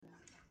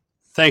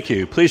Thank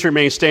you. Please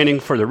remain standing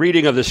for the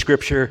reading of the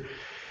scripture,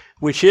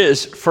 which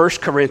is 1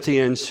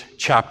 Corinthians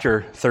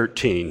chapter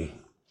 13.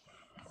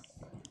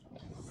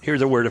 Hear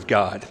the word of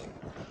God.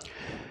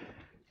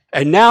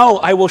 And now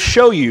I will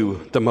show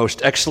you the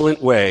most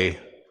excellent way.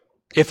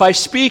 If I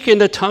speak in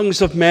the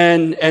tongues of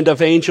men and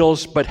of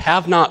angels, but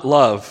have not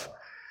love,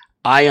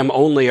 I am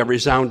only a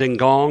resounding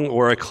gong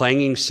or a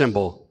clanging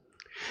cymbal.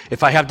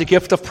 If I have the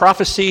gift of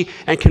prophecy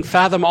and can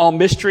fathom all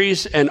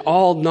mysteries and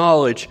all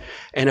knowledge,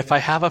 and if I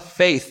have a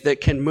faith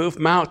that can move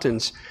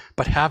mountains,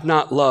 but have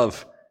not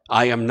love,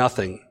 I am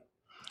nothing.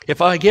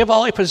 If I give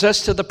all I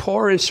possess to the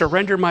poor and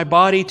surrender my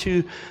body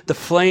to the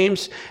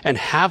flames and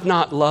have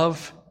not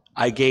love,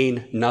 I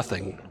gain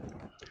nothing.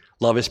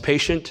 Love is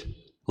patient,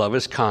 love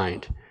is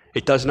kind.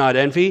 It does not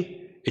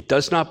envy, it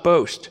does not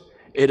boast.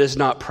 It is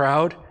not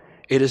proud,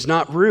 it is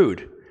not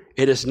rude,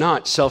 it is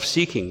not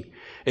self-seeking.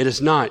 It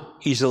is not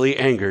easily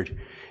angered.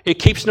 It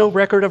keeps no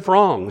record of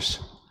wrongs.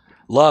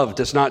 Love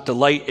does not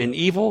delight in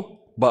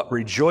evil, but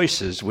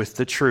rejoices with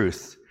the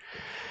truth.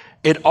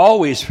 It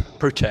always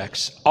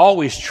protects,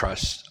 always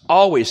trusts,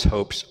 always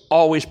hopes,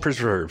 always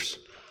preserves.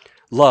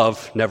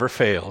 Love never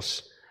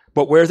fails.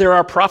 But where there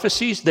are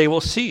prophecies, they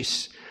will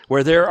cease.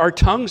 Where there are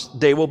tongues,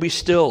 they will be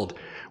stilled.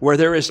 Where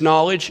there is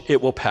knowledge,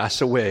 it will pass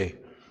away.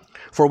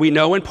 For we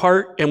know in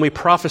part and we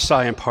prophesy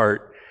in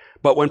part.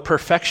 But when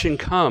perfection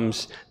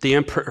comes, the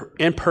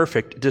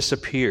imperfect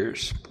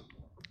disappears.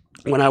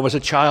 When I was a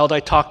child, I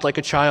talked like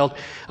a child.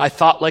 I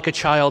thought like a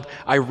child.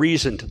 I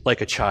reasoned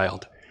like a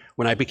child.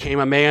 When I became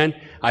a man,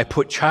 I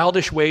put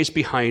childish ways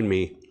behind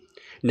me.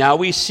 Now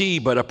we see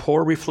but a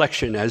poor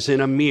reflection as in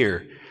a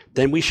mirror.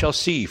 Then we shall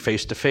see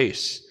face to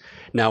face.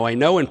 Now I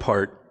know in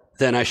part,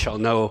 then I shall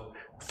know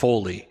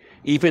fully,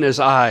 even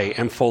as I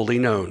am fully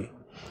known.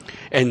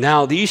 And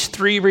now these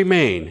three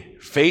remain,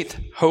 faith,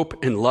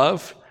 hope, and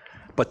love.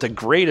 But the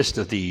greatest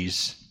of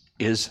these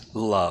is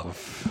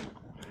love.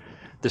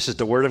 This is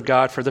the word of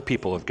God for the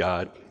people of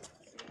God.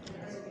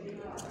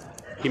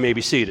 You may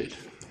be seated.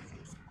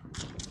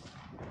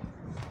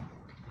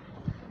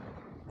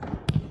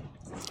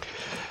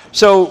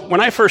 So when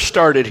I first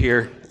started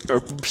here,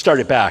 or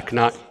started back,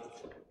 not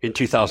in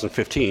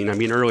 2015, I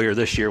mean earlier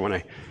this year when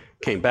I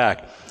came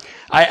back,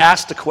 I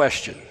asked a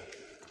question.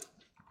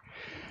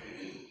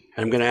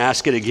 And I'm going to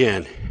ask it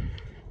again.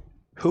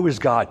 Who is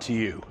God to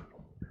you?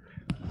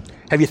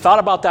 Have you thought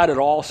about that at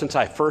all since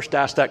I first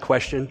asked that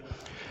question?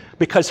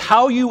 Because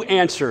how you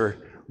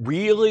answer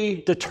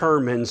really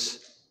determines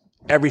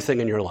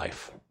everything in your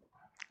life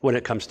when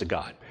it comes to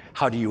God.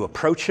 How do you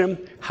approach Him?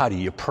 How do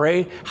you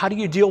pray? How do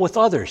you deal with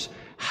others?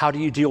 How do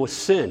you deal with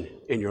sin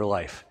in your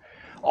life?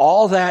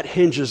 All that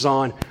hinges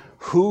on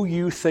who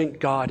you think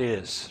God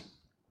is.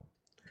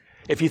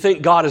 If you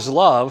think God is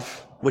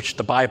love, which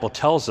the Bible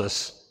tells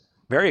us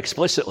very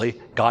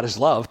explicitly, God is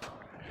love,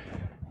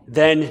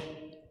 then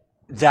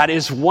that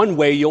is one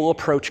way you'll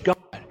approach God.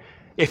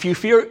 If you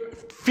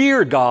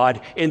fear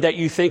God in that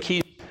you think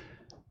He's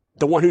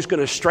the one who's going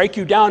to strike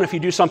you down if you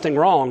do something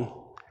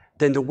wrong,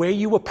 then the way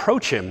you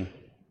approach Him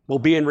will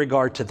be in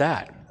regard to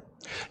that.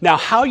 Now,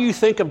 how you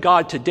think of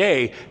God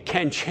today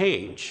can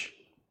change.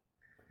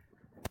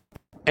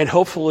 And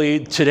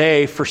hopefully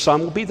today, for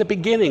some, will be the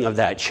beginning of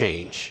that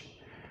change.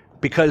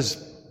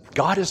 Because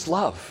God is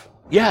love.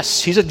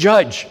 Yes, He's a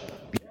judge.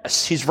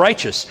 Yes, He's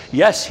righteous.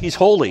 Yes, He's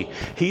holy.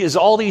 He is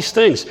all these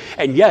things.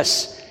 And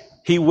yes,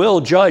 He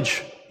will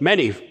judge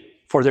many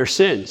for their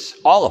sins,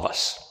 all of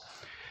us.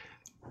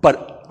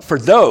 But for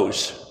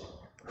those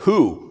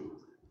who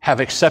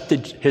have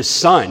accepted His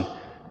Son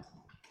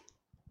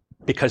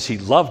because He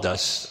loved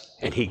us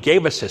and He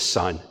gave us His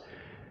Son,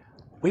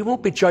 we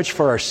won't be judged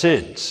for our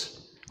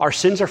sins. Our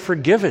sins are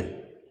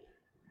forgiven.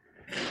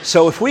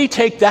 So if we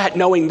take that,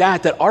 knowing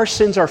that our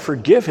sins are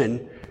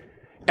forgiven,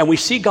 and we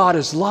see God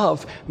as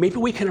love, maybe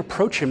we can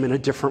approach Him in a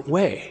different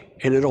way,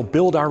 and it'll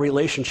build our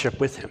relationship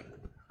with Him.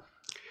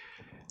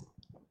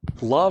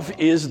 Love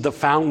is the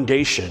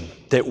foundation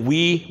that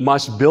we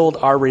must build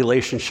our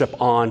relationship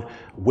on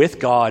with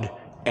God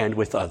and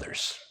with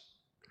others.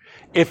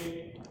 If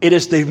it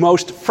is the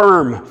most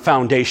firm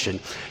foundation,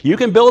 you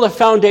can build a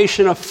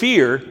foundation of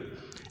fear,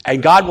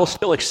 and God will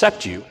still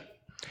accept you.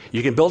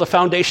 You can build a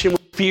foundation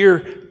with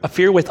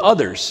fear with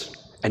others,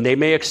 and they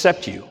may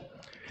accept you.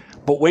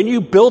 But when you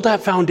build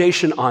that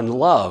foundation on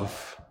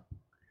love,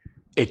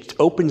 it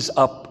opens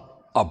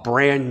up a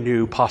brand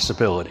new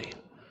possibility.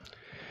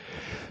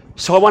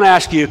 So I want to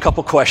ask you a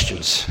couple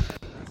questions.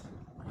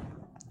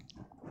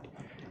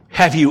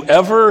 Have you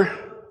ever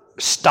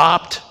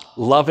stopped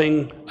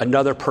loving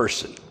another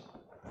person?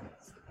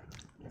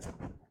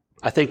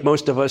 I think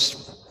most of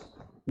us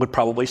would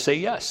probably say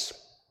yes.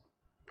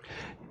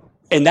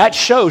 And that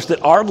shows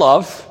that our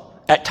love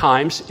at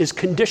times is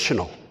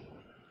conditional.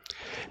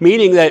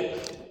 Meaning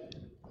that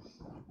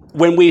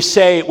when we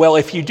say, well,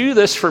 if you do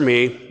this for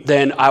me,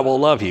 then I will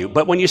love you.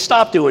 But when you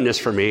stop doing this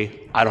for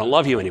me, I don't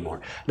love you anymore.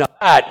 Now,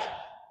 that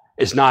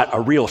is not a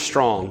real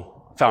strong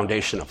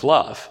foundation of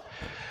love.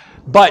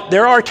 But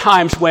there are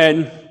times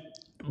when,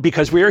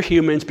 because we are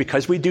humans,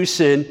 because we do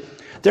sin,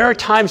 There are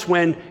times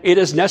when it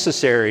is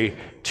necessary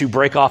to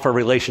break off a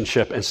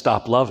relationship and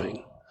stop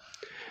loving.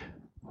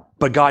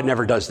 But God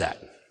never does that.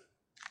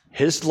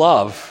 His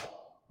love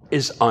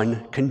is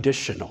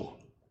unconditional.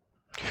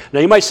 Now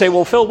you might say,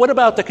 well, Phil, what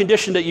about the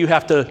condition that you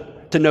have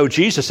to know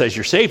Jesus as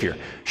your Savior?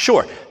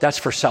 Sure, that's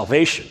for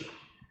salvation.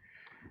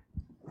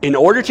 In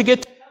order to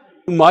get to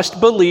heaven, you must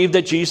believe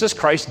that Jesus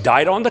Christ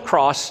died on the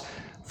cross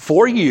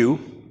for you.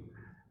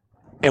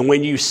 And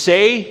when you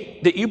say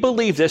that you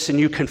believe this and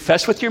you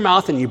confess with your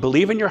mouth and you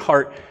believe in your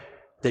heart,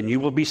 then you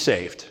will be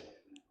saved.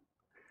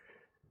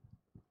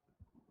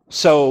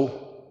 So,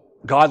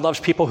 God loves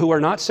people who are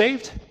not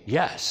saved?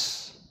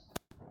 Yes.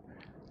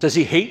 Does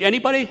he hate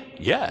anybody?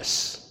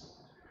 Yes.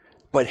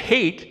 But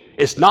hate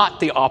is not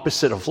the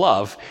opposite of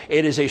love.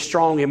 It is a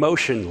strong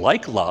emotion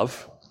like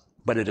love,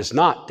 but it is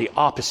not the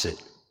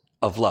opposite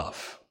of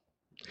love.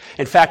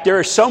 In fact, there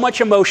is so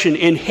much emotion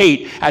in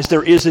hate as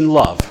there is in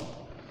love.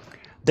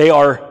 They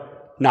are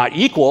not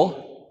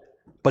equal,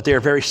 but they are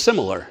very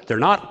similar. They're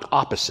not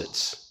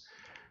opposites.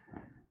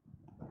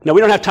 Now,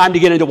 we don't have time to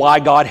get into why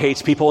God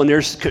hates people, and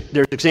there's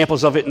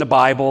examples of it in the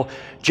Bible.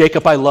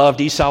 Jacob I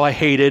loved, Esau I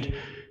hated,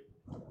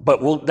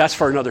 but that's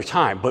for another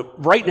time.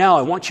 But right now,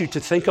 I want you to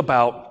think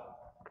about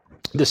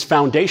this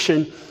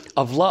foundation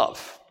of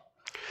love.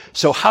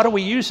 So how do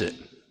we use it?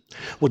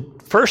 Well,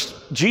 first,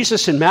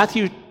 Jesus in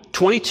Matthew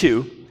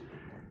 22,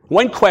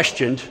 when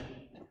questioned,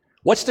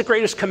 what's the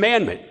greatest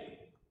commandment?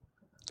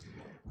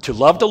 To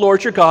love the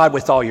Lord your God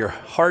with all your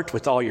heart,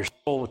 with all your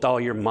soul, with all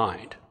your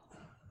mind.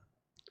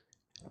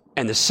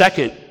 And the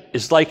second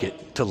is like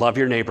it, to love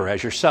your neighbor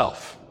as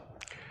yourself.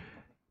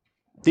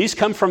 These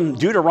come from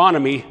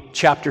Deuteronomy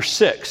chapter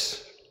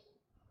 6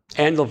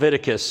 and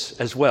Leviticus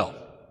as well.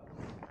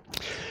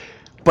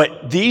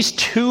 But these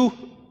two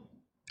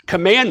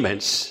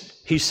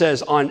commandments, he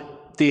says, on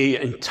the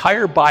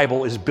entire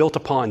Bible is built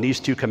upon these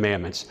two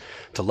commandments,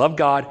 to love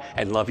God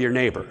and love your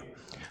neighbor.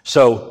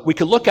 So we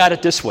could look at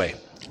it this way.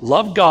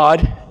 Love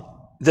God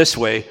this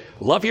way,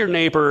 love your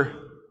neighbor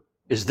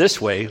is this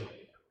way.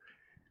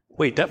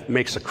 Wait, that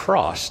makes a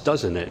cross,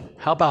 doesn't it?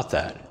 How about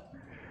that?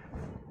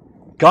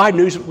 God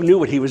knew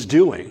what he was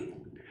doing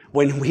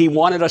when he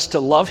wanted us to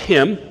love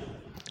him,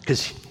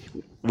 because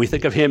we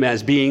think of him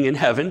as being in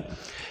heaven,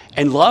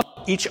 and love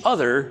each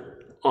other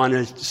on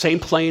the same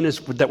plane as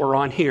that we're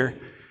on here.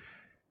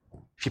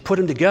 If you put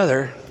them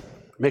together,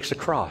 it makes a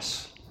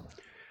cross.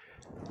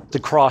 The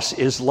cross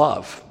is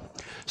love.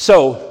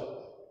 So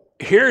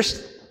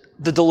here's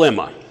the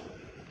dilemma.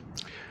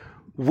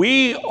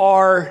 We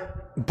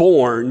are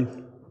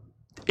born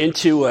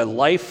into a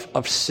life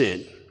of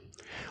sin.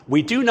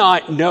 We do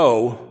not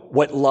know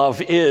what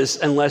love is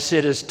unless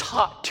it is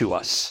taught to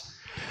us.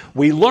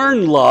 We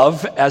learn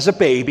love as a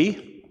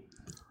baby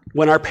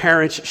when our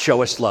parents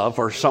show us love,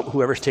 or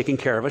whoever's taking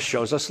care of us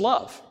shows us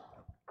love.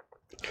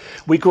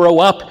 We grow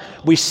up,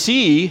 we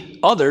see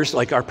others,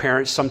 like our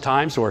parents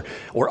sometimes, or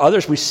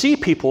others, we see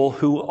people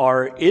who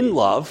are in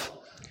love,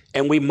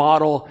 and we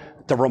model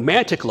the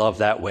romantic love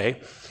that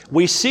way.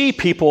 We see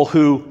people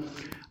who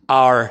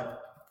are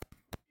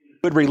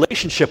good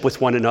relationship with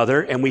one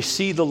another, and we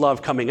see the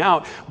love coming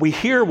out. We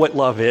hear what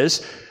love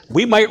is.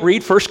 We might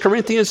read 1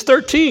 Corinthians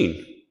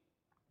 13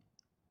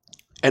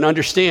 and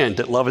understand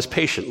that love is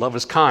patient, love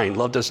is kind,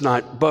 love does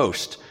not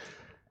boast.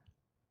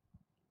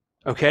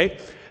 Okay?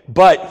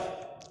 But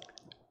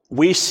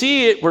we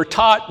see it, we're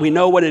taught, we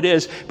know what it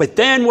is, but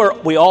then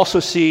we also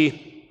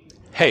see,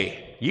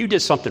 hey, you did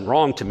something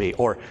wrong to me,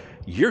 or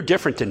you're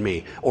different than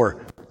me,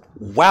 or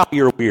wow,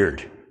 you're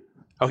weird.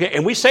 Okay?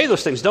 And we say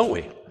those things, don't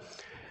we?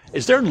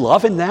 Is there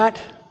love in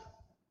that?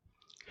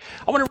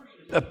 I want to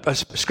read a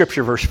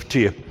scripture verse to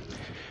you.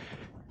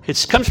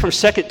 It comes from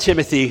 2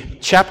 Timothy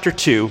chapter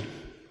 2.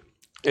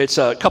 It's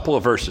a couple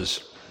of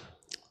verses.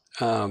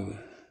 I'm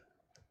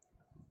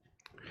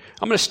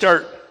going to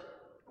start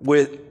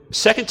with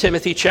 2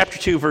 Timothy chapter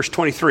 2, verse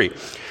 23.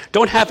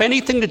 Don't have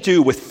anything to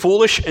do with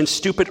foolish and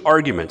stupid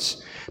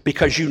arguments,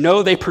 because you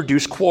know they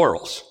produce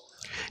quarrels.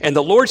 And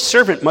the Lord's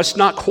servant must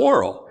not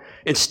quarrel.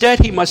 Instead,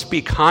 he must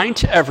be kind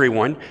to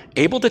everyone,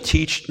 able to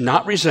teach,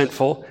 not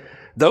resentful.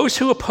 Those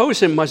who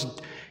oppose him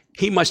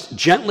he must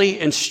gently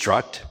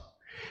instruct,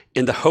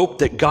 in the hope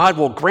that God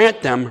will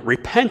grant them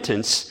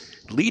repentance,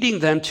 leading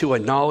them to a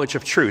knowledge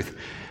of truth.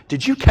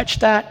 Did you catch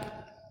that?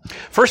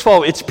 First of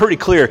all, it's pretty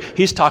clear.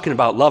 He's talking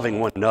about loving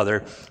one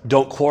another.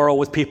 Don't quarrel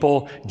with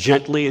people,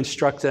 gently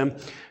instruct them.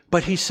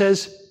 But he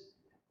says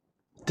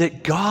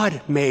that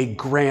God may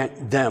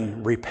grant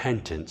them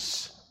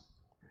repentance.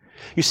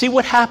 You see,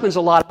 what happens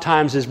a lot of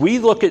times is we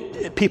look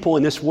at people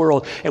in this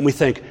world and we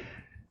think,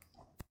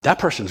 that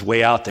person's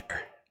way out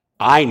there.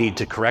 I need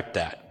to correct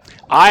that.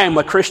 I am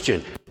a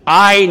Christian.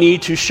 I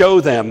need to show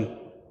them.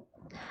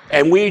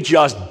 And we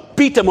just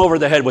beat them over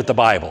the head with the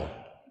Bible,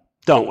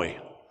 don't we?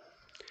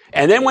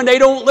 And then when they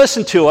don't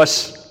listen to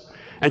us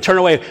and turn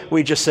away,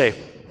 we just say,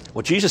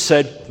 well, Jesus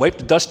said, wipe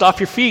the dust off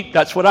your feet.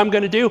 That's what I'm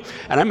going to do.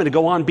 And I'm going to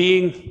go on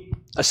being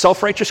a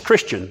self-righteous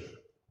Christian.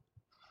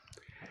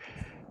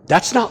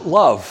 That's not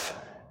love.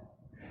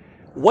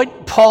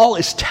 What Paul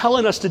is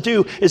telling us to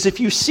do is if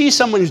you see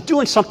someone who's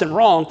doing something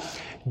wrong,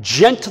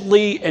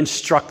 gently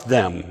instruct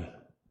them.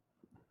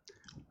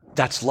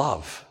 That's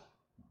love.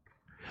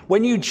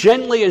 When you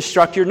gently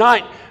instruct, you're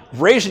not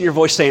raising your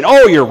voice saying,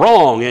 oh, you're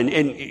wrong.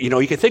 And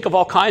you can think of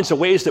all kinds of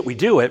ways that we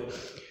do it.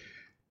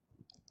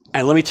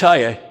 And let me tell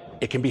you,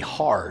 it can be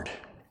hard,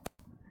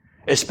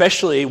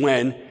 especially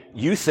when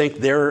you think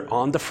they're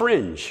on the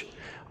fringe.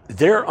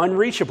 They're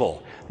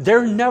unreachable.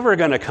 They're never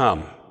going to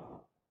come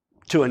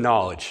to a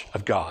knowledge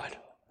of God.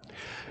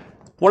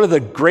 One of the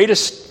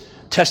greatest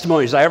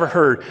testimonies I ever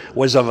heard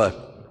was of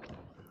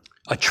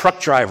a truck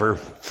driver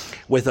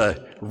with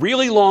a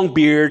really long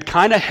beard,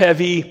 kind of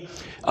heavy,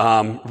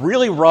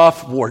 really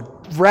rough,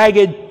 wore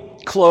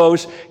ragged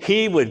clothes.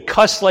 He would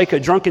cuss like a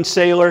drunken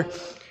sailor.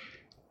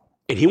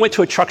 And he went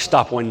to a truck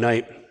stop one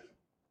night,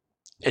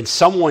 and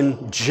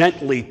someone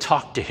gently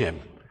talked to him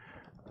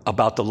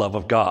about the love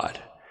of God.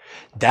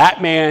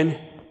 That man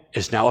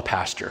is now a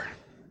pastor.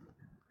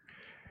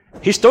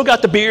 He's still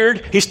got the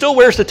beard. He still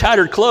wears the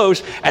tattered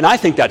clothes. And I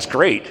think that's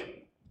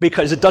great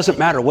because it doesn't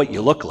matter what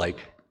you look like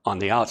on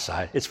the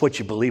outside. It's what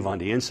you believe on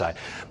the inside.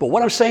 But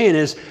what I'm saying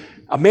is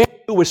a man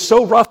who was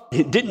so rough,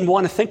 he didn't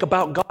want to think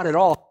about God at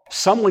all.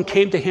 Someone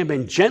came to him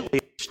and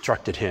gently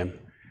instructed him.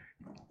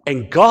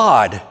 And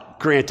God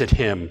granted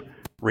him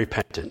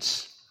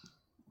repentance.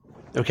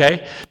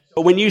 Okay?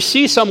 But when you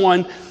see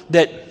someone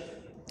that,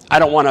 I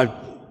don't want to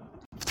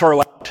throw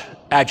out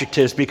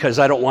adjectives because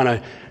I don't want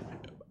to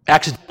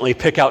accidentally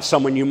pick out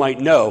someone you might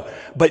know,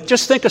 but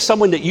just think of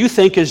someone that you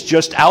think is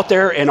just out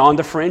there and on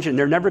the fringe and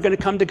they're never going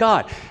to come to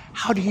God.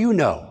 How do you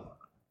know?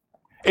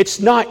 It's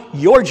not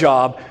your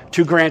job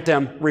to grant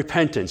them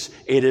repentance.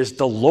 It is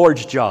the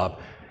Lord's job.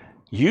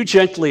 You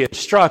gently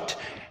instruct.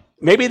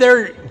 Maybe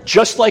they're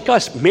just like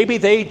us. Maybe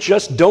they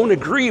just don't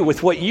agree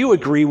with what you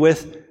agree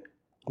with,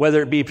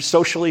 whether it be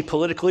socially,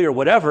 politically, or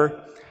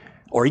whatever.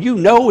 Or you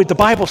know the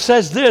Bible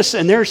says this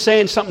and they're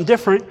saying something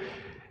different.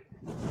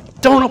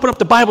 Don't open up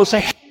the Bible and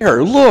say,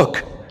 here,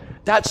 look.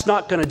 That's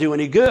not going to do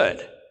any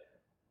good.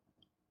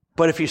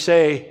 But if you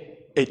say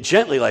it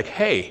gently like,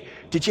 hey,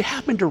 did you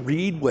happen to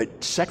read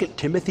what 2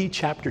 Timothy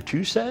chapter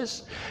 2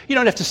 says? You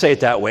don't have to say it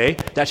that way.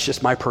 That's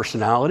just my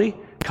personality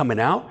coming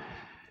out.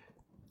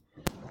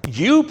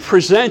 You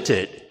present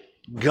it,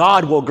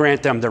 God will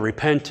grant them the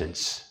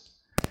repentance.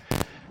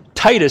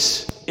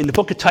 Titus, in the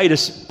book of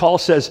Titus, Paul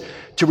says,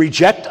 to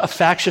reject a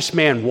factious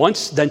man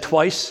once, then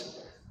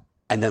twice,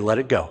 and then let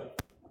it go.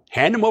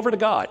 Hand him over to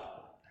God.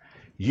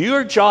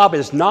 Your job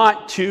is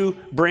not to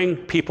bring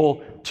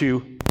people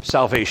to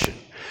salvation.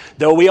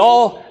 Though we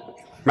all,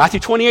 Matthew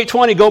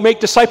 28:20, go make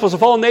disciples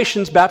of all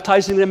nations,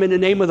 baptizing them in the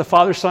name of the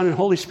Father, Son, and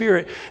Holy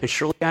Spirit, and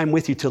surely I am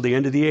with you till the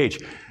end of the age.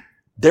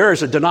 There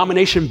is a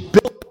denomination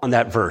built on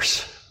that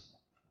verse.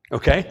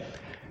 Okay?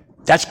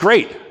 That's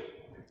great.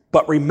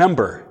 But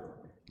remember,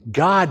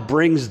 God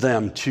brings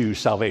them to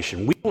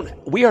salvation.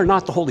 We are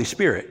not the Holy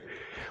Spirit.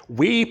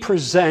 We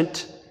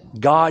present,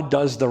 God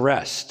does the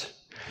rest.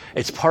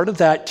 It's part of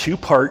that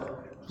two-part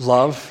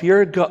love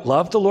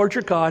the Lord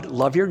your God,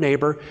 love your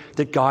neighbor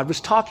that God was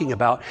talking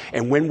about.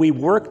 And when we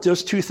work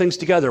those two things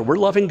together, we're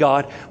loving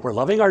God, we're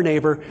loving our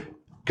neighbor,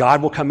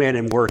 God will come in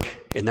and work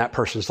in that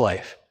person's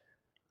life.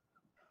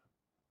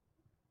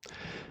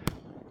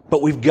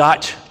 But we've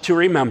got to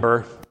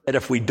remember that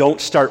if we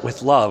don't start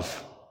with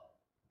love,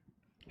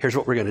 here's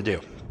what we're going to do.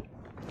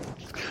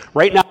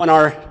 Right now in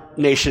our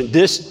nation,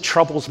 this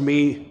troubles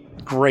me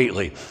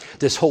greatly,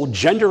 this whole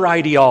gender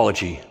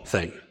ideology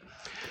thing.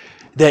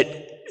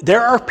 That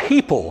there are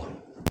people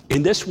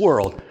in this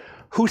world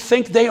who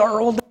think they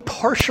are only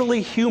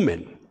partially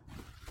human.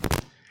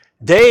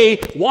 They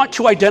want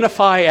to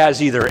identify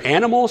as either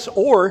animals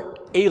or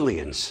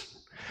aliens.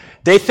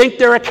 They think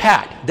they're a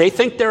cat. They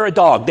think they're a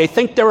dog. They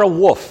think they're a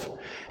wolf.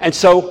 And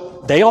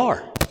so they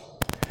are.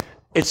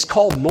 It's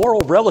called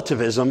moral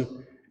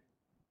relativism,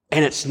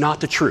 and it's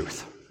not the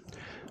truth.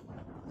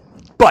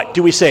 But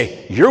do we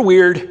say, you're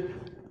weird,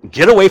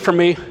 get away from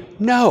me?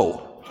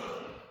 No.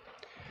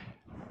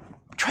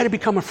 Try to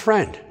become a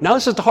friend. Now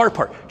this is the hard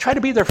part. Try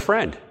to be their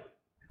friend.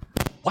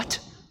 What?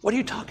 What are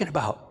you talking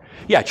about?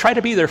 Yeah, try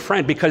to be their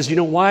friend because you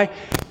know why?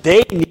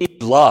 They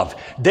need love.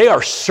 They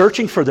are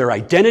searching for their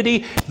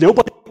identity.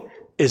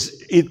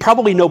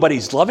 Probably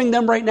nobody's loving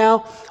them right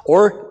now,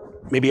 or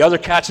maybe other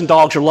cats and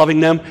dogs are loving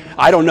them.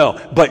 I don't know.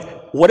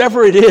 But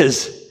whatever it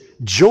is,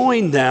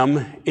 join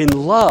them in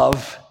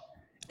love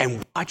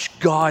and watch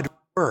God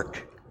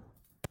work.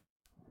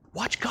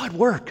 Watch God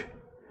work.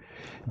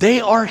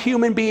 They are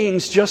human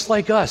beings just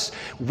like us.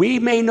 We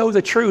may know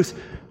the truth,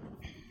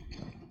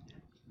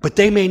 but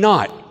they may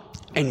not.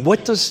 And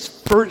what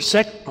does 1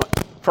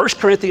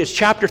 Corinthians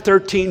chapter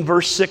 13,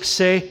 verse 6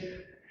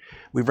 say?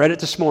 We read it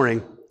this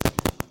morning.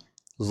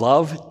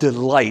 Love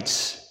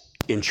delights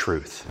in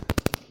truth.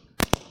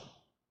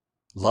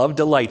 Love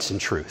delights in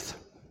truth.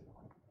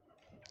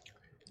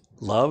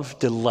 Love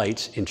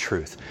delights in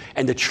truth.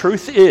 And the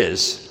truth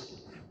is,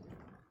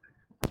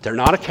 they're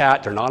not a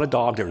cat, they're not a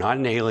dog, they're not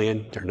an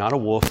alien, they're not a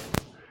wolf.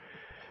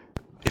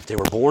 If they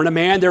were born a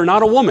man, they're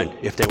not a woman.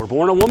 If they were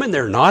born a woman,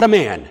 they're not a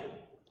man.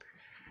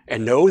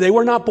 And no, they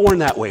were not born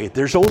that way.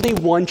 There's only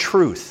one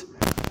truth.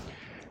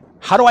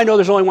 How do I know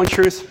there's only one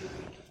truth?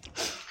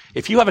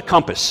 If you have a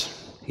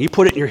compass, you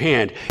put it in your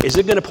hand, is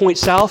it going to point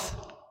south?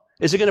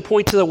 Is it going to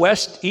point to the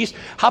west, east?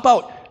 How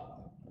about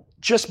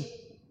just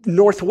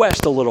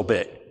northwest a little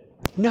bit?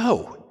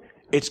 No,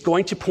 it's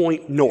going to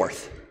point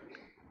north.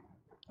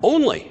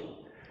 Only.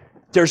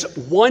 There's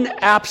one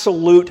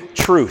absolute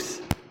truth.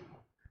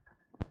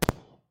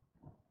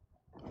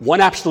 One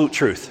absolute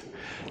truth.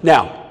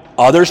 Now,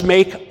 others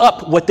make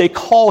up what they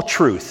call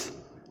truth.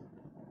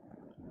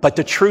 But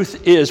the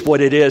truth is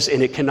what it is,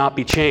 and it cannot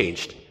be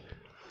changed.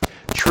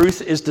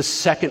 Truth is the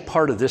second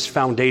part of this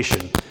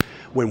foundation.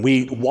 When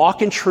we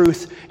walk in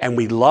truth and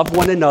we love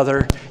one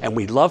another and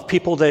we love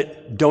people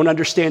that don't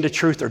understand the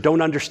truth or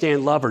don't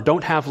understand love or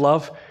don't have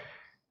love,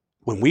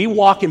 when we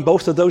walk in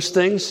both of those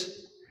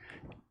things,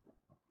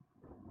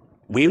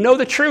 we know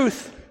the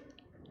truth,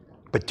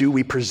 but do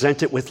we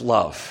present it with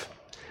love?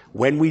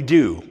 When we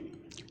do,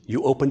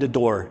 you open the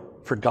door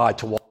for God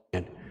to walk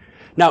in.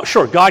 Now,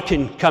 sure, God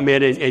can come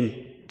in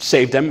and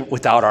save them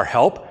without our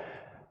help,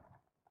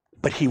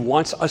 but he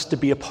wants us to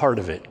be a part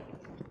of it.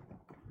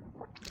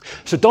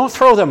 So don't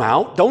throw them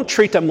out. Don't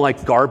treat them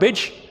like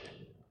garbage.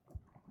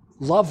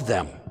 Love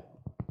them.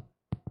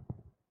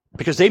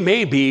 Because they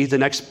may be the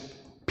next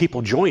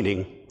people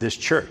joining this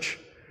church.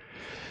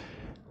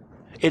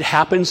 It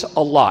happens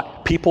a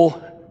lot.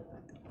 People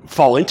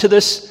fall into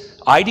this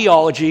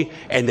ideology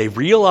and they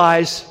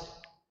realize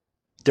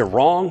they're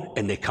wrong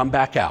and they come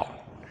back out.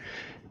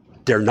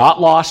 They're not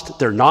lost.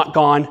 They're not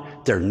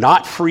gone. They're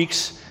not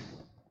freaks.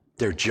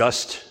 They're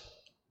just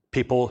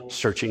people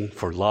searching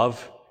for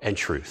love and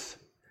truth.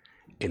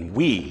 And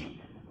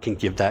we can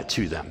give that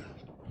to them.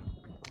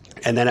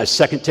 And then as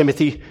 2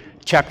 Timothy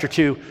chapter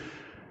 2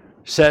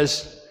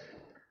 says,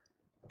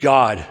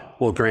 God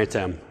will grant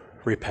them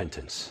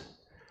repentance.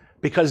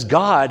 Because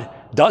God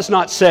does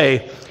not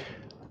say,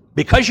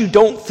 because you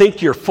don't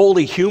think you're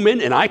fully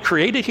human and I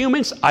created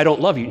humans, I don't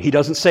love you. He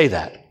doesn't say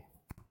that.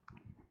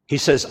 He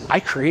says, I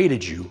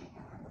created you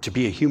to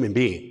be a human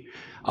being.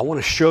 I want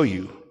to show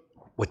you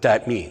what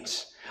that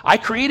means. I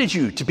created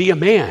you to be a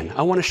man.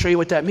 I want to show you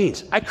what that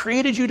means. I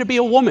created you to be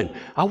a woman.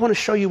 I want to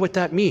show you what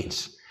that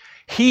means.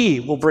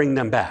 He will bring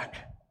them back.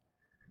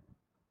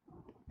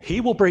 He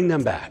will bring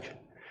them back.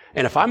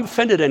 And if I'm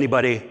offended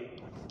anybody,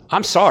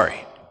 I'm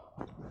sorry.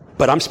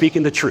 But I'm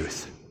speaking the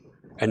truth.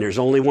 And there's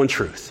only one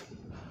truth.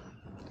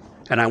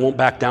 And I won't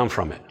back down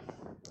from it.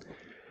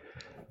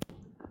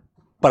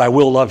 But I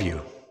will love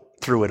you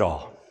through it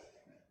all.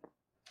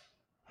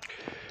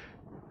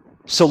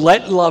 So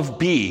let love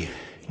be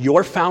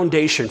your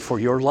foundation for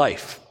your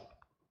life.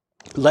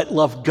 Let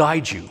love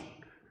guide you.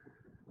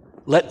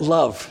 Let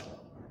love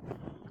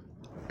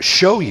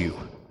show you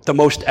the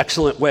most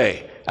excellent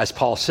way, as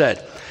Paul said.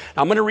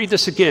 Now, I'm going to read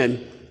this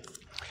again,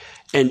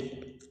 and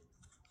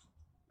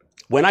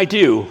when I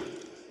do,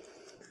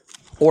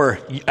 or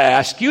I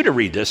ask you to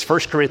read this, 1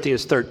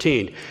 Corinthians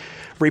 13,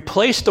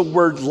 replace the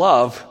word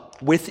love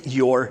with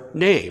your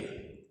name.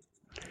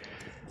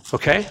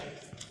 Okay?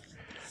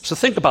 So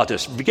think about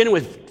this, beginning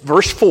with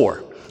verse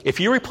 4. If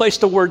you replace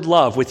the word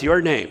love with your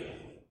name,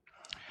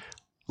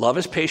 love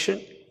is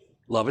patient,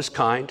 love is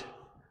kind,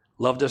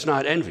 love does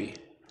not envy.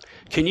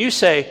 Can you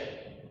say,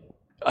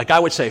 like I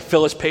would say,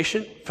 Phil is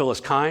patient, Phil is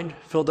kind,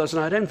 Phil does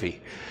not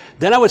envy.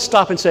 Then I would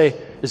stop and say,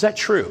 is that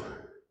true?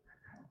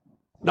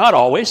 Not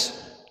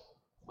always,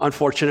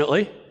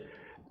 unfortunately.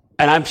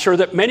 And I'm sure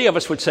that many of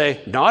us would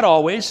say, not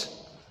always.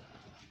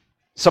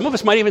 Some of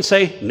us might even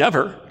say,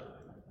 never.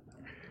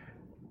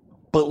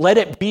 But let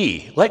it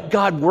be. Let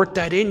God work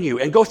that in you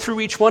and go through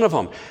each one of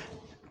them.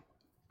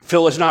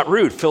 Phil is not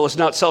rude. Phil is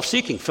not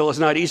self-seeking. Phil is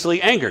not easily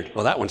angered.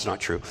 Well, that one's not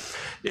true.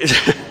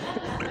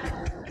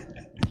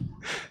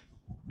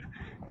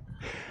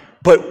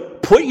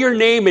 But put your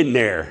name in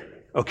there,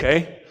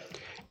 okay?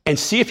 And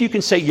see if you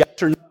can say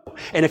yes or no.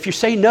 And if you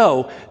say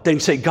no, then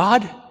say,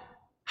 God,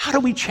 how do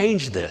we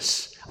change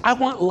this? I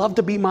want love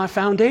to be my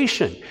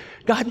foundation.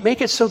 God,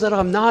 make it so that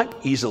I'm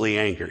not easily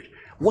angered.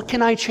 What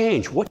can I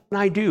change? What can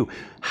I do?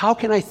 How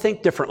can I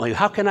think differently?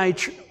 How can I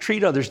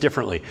treat others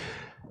differently?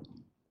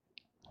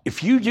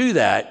 If you do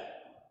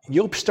that,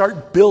 you'll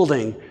start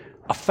building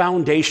a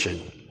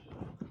foundation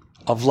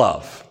of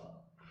love.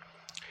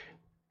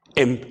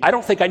 And I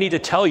don't think I need to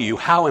tell you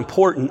how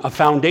important a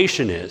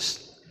foundation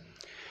is.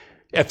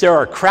 If there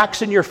are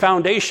cracks in your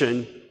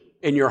foundation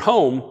in your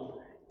home,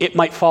 it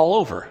might fall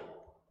over.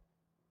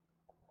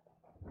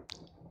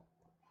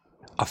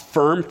 A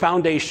firm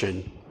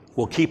foundation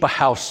will keep a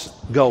house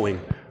going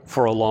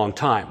for a long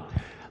time.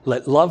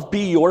 Let love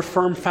be your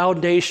firm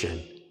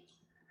foundation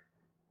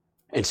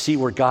and see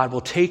where God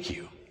will take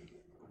you.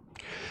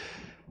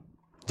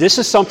 This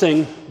is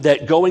something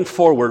that going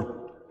forward,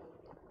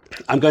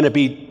 I'm going to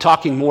be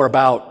talking more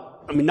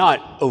about,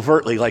 not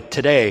overtly like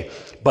today,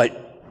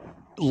 but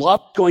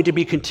love is going to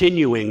be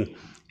continuing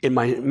in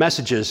my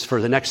messages for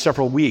the next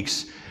several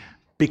weeks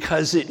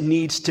because it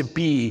needs to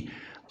be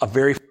a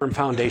very firm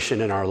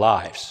foundation in our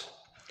lives.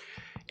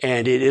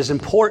 And it is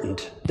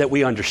important that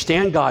we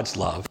understand God's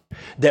love,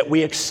 that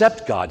we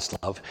accept God's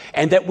love,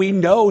 and that we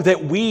know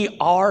that we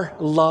are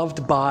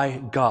loved by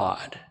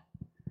God.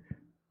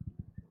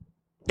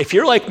 If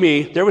you're like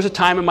me, there was a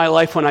time in my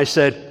life when I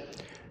said,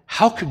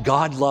 how could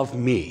God love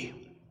me?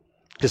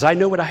 Because I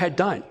know what I had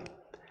done.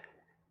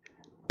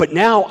 But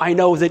now I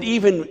know that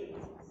even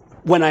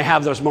when I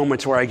have those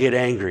moments where I get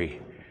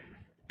angry,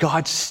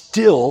 God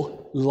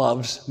still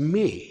loves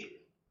me.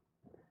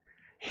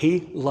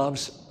 He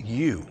loves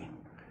you.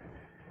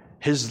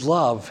 His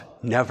love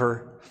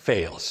never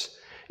fails.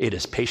 It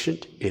is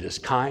patient, it is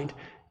kind,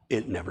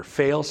 it never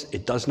fails,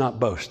 it does not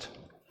boast.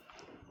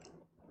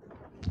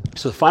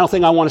 So the final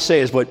thing I want to say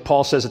is what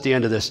Paul says at the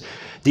end of this.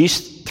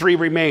 These three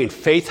remain: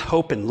 faith,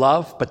 hope, and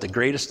love, but the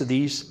greatest of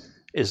these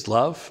is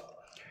love.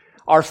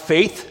 Our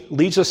faith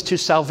leads us to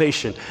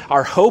salvation.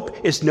 Our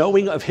hope is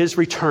knowing of his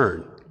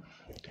return.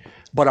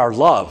 But our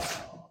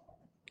love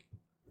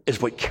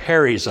is what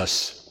carries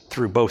us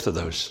through both of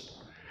those.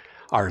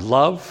 Our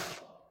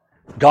love,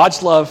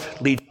 God's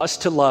love leads us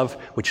to love,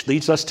 which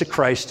leads us to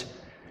Christ.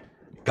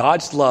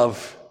 God's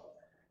love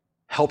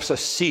helps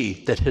us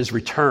see that his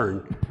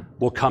return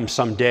will come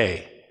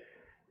someday,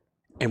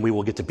 and we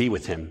will get to be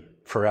with him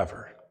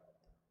forever.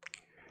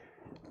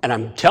 And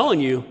I'm telling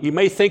you, you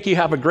may think you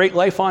have a great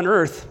life on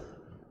earth.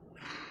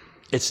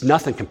 It's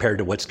nothing compared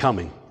to what's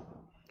coming.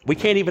 We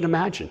can't even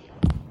imagine.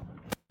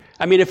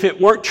 I mean, if it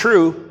weren't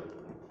true,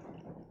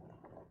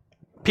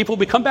 people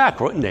would come back,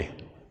 wouldn't they?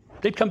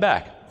 They'd come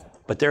back.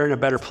 But they're in a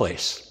better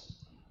place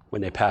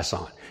when they pass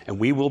on. And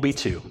we will be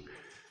too.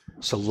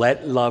 So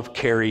let love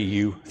carry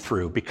you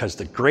through, because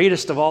the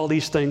greatest of all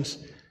these things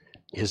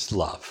is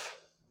love.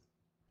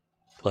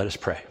 Let us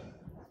pray.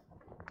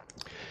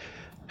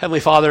 Heavenly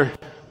Father,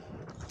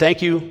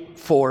 thank you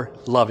for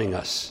loving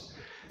us.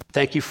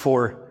 Thank you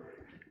for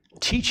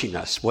teaching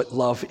us what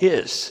love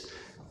is.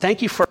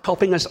 Thank you for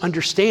helping us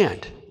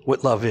understand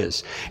what love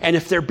is. And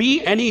if there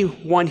be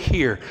anyone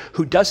here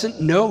who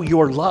doesn't know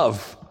your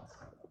love,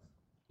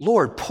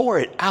 Lord, pour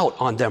it out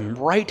on them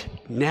right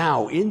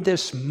now in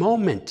this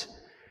moment.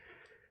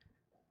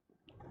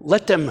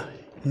 Let them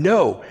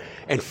know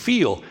and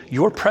feel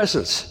your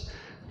presence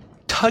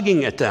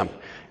tugging at them,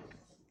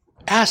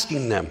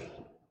 asking them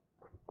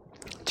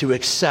to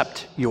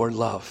accept your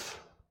love.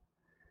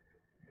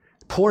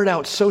 Pour it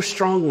out so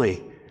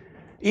strongly,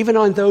 even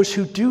on those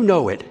who do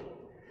know it,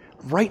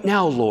 right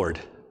now, Lord,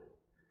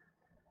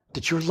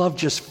 that your love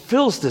just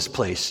fills this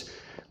place.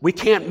 We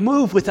can't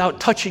move without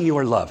touching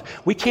your love.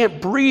 We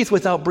can't breathe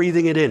without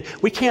breathing it in.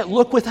 We can't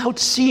look without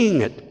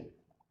seeing it.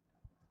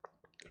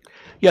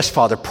 Yes,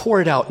 Father,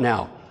 pour it out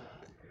now,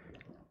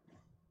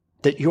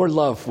 that your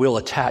love will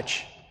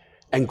attach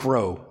and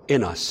grow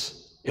in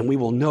us, and we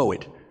will know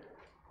it,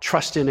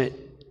 trust in it,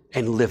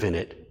 and live in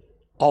it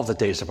all the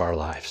days of our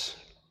lives.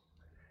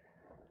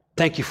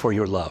 Thank you for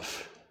your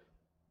love.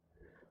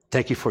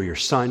 Thank you for your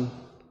Son.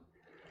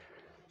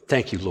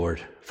 Thank you,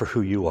 Lord, for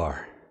who you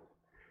are.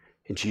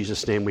 In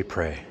Jesus' name we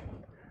pray.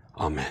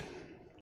 Amen.